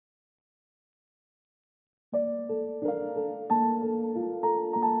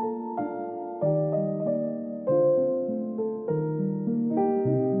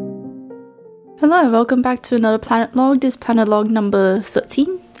Hello, welcome back to another planet log. This planet log number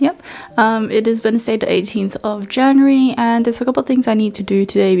 13. Yep. It is Wednesday the 18th of January, and there's a couple of things I need to do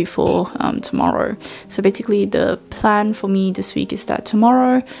today before tomorrow. So basically the plan for me this week is that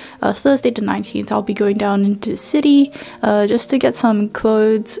tomorrow, Thursday the 19th, I'll be going down into the city just to get some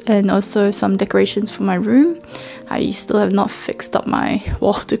clothes and also some decorations for my room. I still have not fixed up my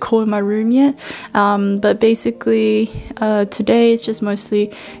wall decor in my room yet, but basically today is just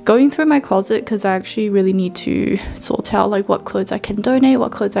mostly going through my closet because I actually really need to sort out like what clothes I can donate,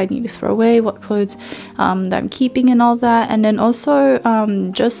 what clothes I need to throw away, what clothes that I'm keeping and all that, and then also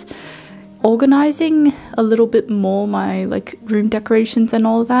just organizing a little bit more my like room decorations and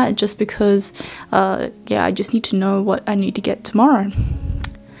all that, just because yeah, I just need to know what I need to get tomorrow.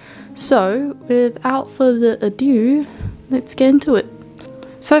 So without further ado, let's get into it.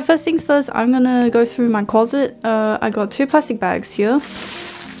 So first things first, I'm gonna go through my closet. I got two plastic bags here.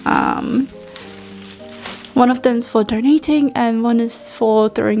 One of them is for donating and one is for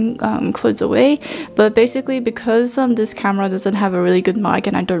throwing clothes away. But basically because this camera doesn't have a really good mic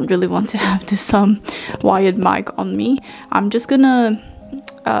and I don't really want to have this wired mic on me, I'm just gonna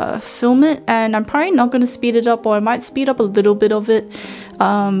film it, and I'm probably not gonna speed it up, or I might speed up a little bit of it.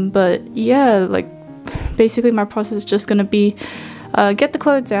 But yeah, like basically my process is just gonna be get the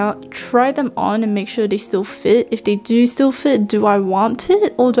clothes out, try them on and make sure they still fit. If they do still fit, do I want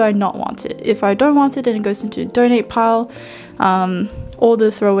it or do I not want it? If I don't want it, then it goes into the donate pile or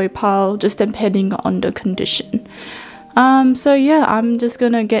the throwaway pile, just depending on the condition. So yeah, I'm just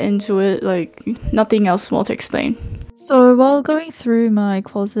gonna get into it, like nothing else more to explain. So while going through my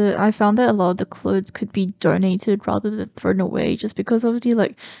closet, I found that a lot of the clothes could be donated rather than thrown away, just because of the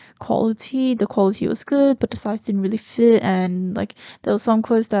like quality. The quality was good, but the size didn't really fit, and like there were some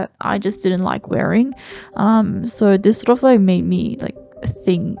clothes that I just didn't like wearing. So this sort of like made me like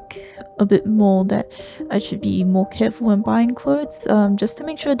think a bit more that I should be more careful when buying clothes, just to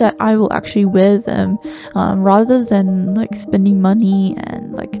make sure that I will actually wear them, rather than like spending money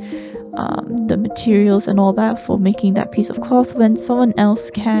and like the materials and all that for making that piece of cloth when someone else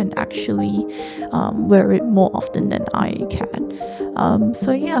can actually wear it more often than I can.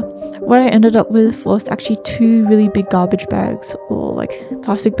 So yeah, what I ended up with was actually two really big garbage bags, or like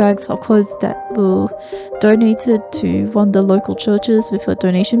plastic bags of clothes that were donated to one of the local churches with a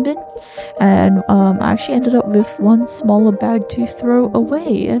donation bin, and I actually ended up with one smaller bag to throw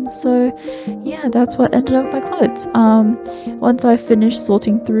away. And so yeah, that's what ended up with my clothes. Once I finished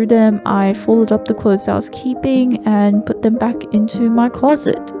sorting through them, I folded up the clothes I was keeping and put them back into my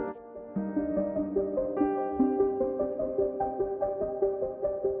closet.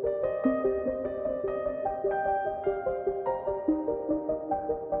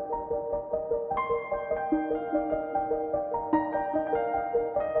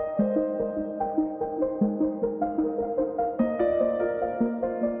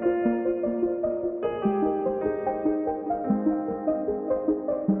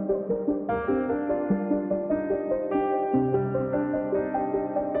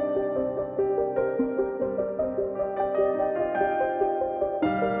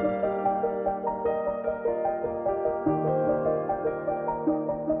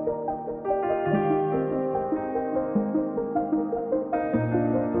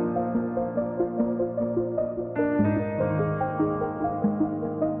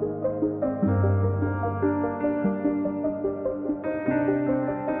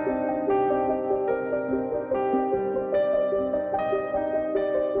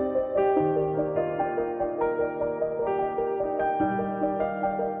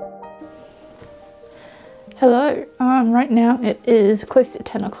 Hello, right now it is close to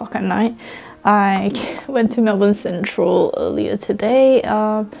 10 o'clock at night. I went to Melbourne Central earlier today,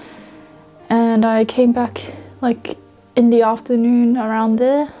 and I came back like in the afternoon around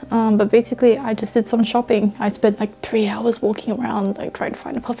there, but basically I just did some shopping. I spent like 3 hours walking around like trying to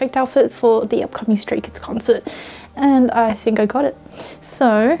find a perfect outfit for the upcoming Stray Kids concert, and I think I got it.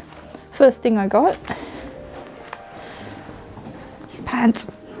 So first thing I got, these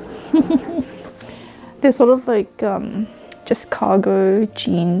pants. They're sort of like just cargo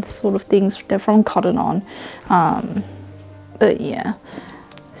jeans sort of things. They're from Cotton On. But yeah,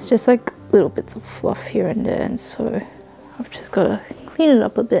 it's just like little bits of fluff here and there, and so I've just got to clean it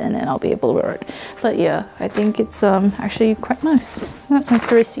up a bit and then I'll be able to wear it. But yeah, I think it's actually quite nice. That's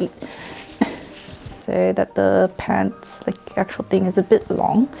the receipt. Say that the pants, like actual thing, is a bit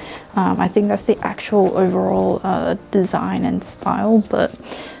long. I think that's the actual overall design and style, but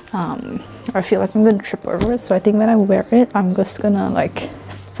I feel like I'm gonna trip over it, so I think when I wear it, I'm just gonna like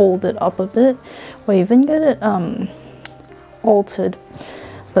fold it up a bit or even get it altered.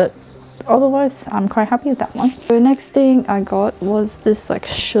 But otherwise I'm quite happy with that one. The next thing I got was this like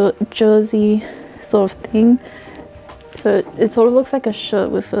shirt jersey sort of thing. So it sort of looks like a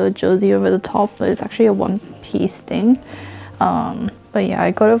shirt with a jersey over the top, but it's actually a one-piece thing. But yeah,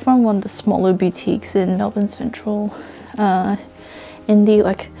 I got it from one of the smaller boutiques in Melbourne Central, in the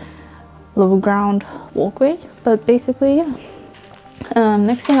like lower ground walkway. But basically, yeah.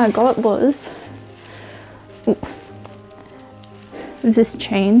 Next thing I got was this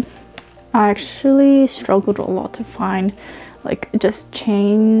chain. I actually struggled a lot to find like just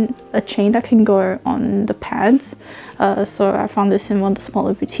a chain that can go on the pants, so I found this in one of the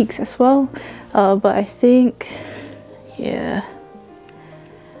smaller boutiques as well. But I think, yeah,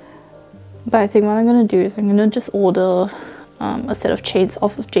 but I think what I'm gonna do is I'm gonna just order a set of chains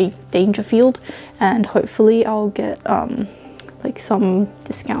off of Dangerfield, and hopefully I'll get like some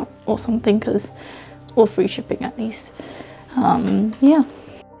discount or something, or free shipping at least. Yeah.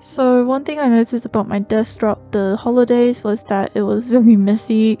 So one thing I noticed about my desk throughout the holidays was that it was very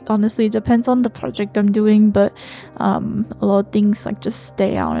messy. Honestly, it depends on the project I'm doing, but a lot of things like just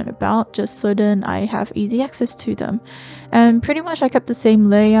stay out and about just so then I have easy access to them. And pretty much I kept the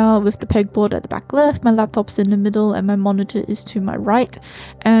same layout with the pegboard at the back left, my laptop's in the middle, and my monitor is to my right.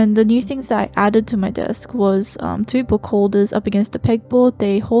 And the new things that I added to my desk was 2 book holders up against the pegboard.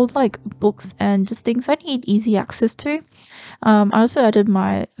 They hold like books and just things I need easy access to. I also added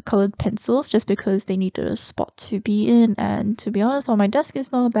my colored pencils just because they needed a spot to be in, and to be honest, on my desk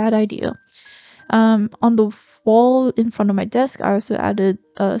is not a bad idea. On the wall in front of my desk, I also added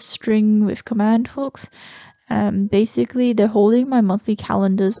a string with command hooks. Basically, they're holding my monthly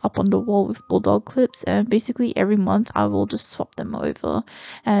calendars up on the wall with bulldog clips, and basically every month I will just swap them over.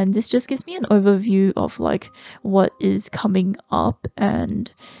 And this just gives me an overview of like what is coming up.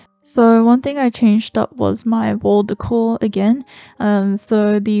 And so one thing I changed up was my wall decor again.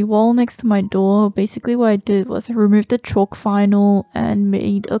 So the wall next to my door, basically what I did was I removed the chalk vinyl and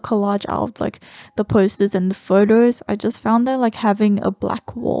made a collage out of like the posters and the photos. I just found that like having a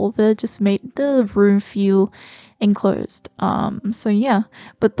black wall there just made the room feel enclosed. So yeah,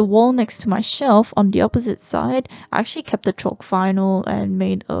 but the wall next to my shelf on the opposite side, I actually kept the chalk vinyl and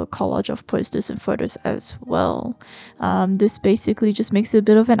made a collage of posters and photos as well. This basically just makes it a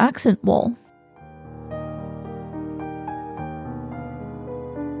bit of an accent wall.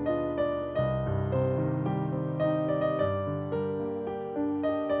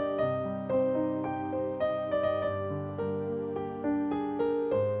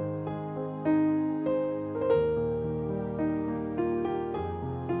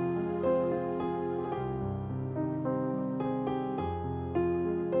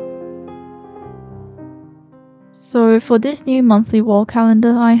 So for this new monthly wall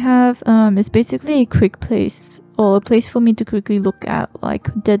calendar I have, it's basically a quick place, or a place for me to quickly look at like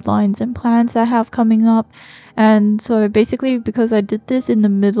deadlines and plans I have coming up. And so basically, because I did this in the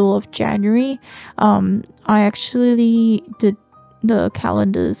middle of January, I actually did the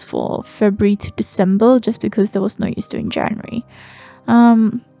calendars for February to December just because there was no use doing January.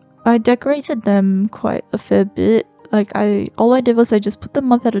 I decorated them quite a fair bit. Like all I did was I just put the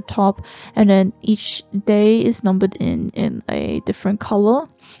month at the top, and then each day is numbered in a different color.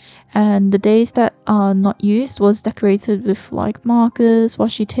 And the days that are not used was decorated with like markers,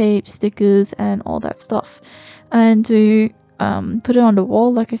 washi tape, stickers, and all that stuff. And to put it on the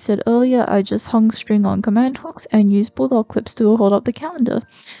wall, like I said earlier, I just hung string on command hooks and used bulldog clips to hold up the calendar.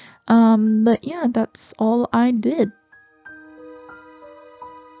 But yeah, that's all I did.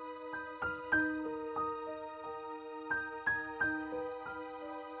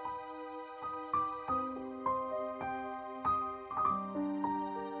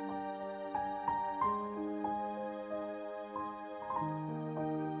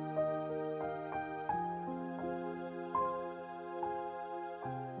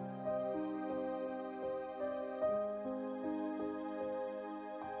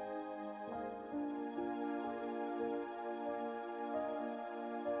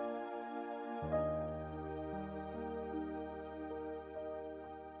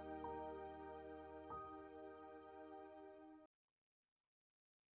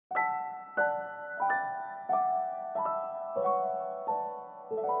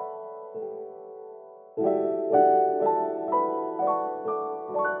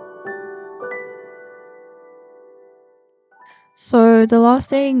 So the last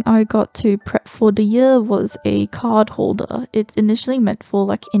thing I got to prep for the year was a card holder. It's initially meant for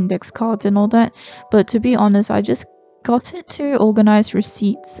like index cards and all that, but to be honest, I just got it to organize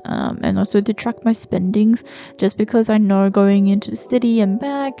receipts and also to track my spendings, just because I know going into the city and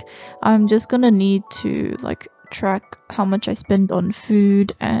back, I'm just gonna need to like track how much I spend on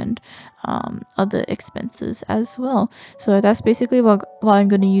food and other expenses as well. So that's basically what I'm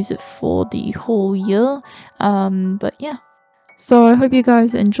going to use it for the whole year. But yeah. So I hope you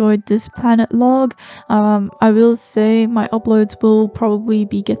guys enjoyed this planet log. I will say my uploads will probably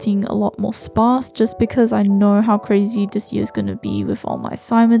be getting a lot more sparse just because I know how crazy this year is going to be with all my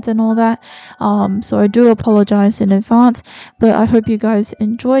assignments and all that. So I do apologize in advance, but I hope you guys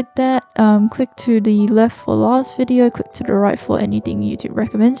enjoyed that. Click to the left for last video, click to the right for anything YouTube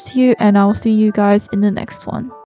recommends to you, and I'll see you guys in the next one.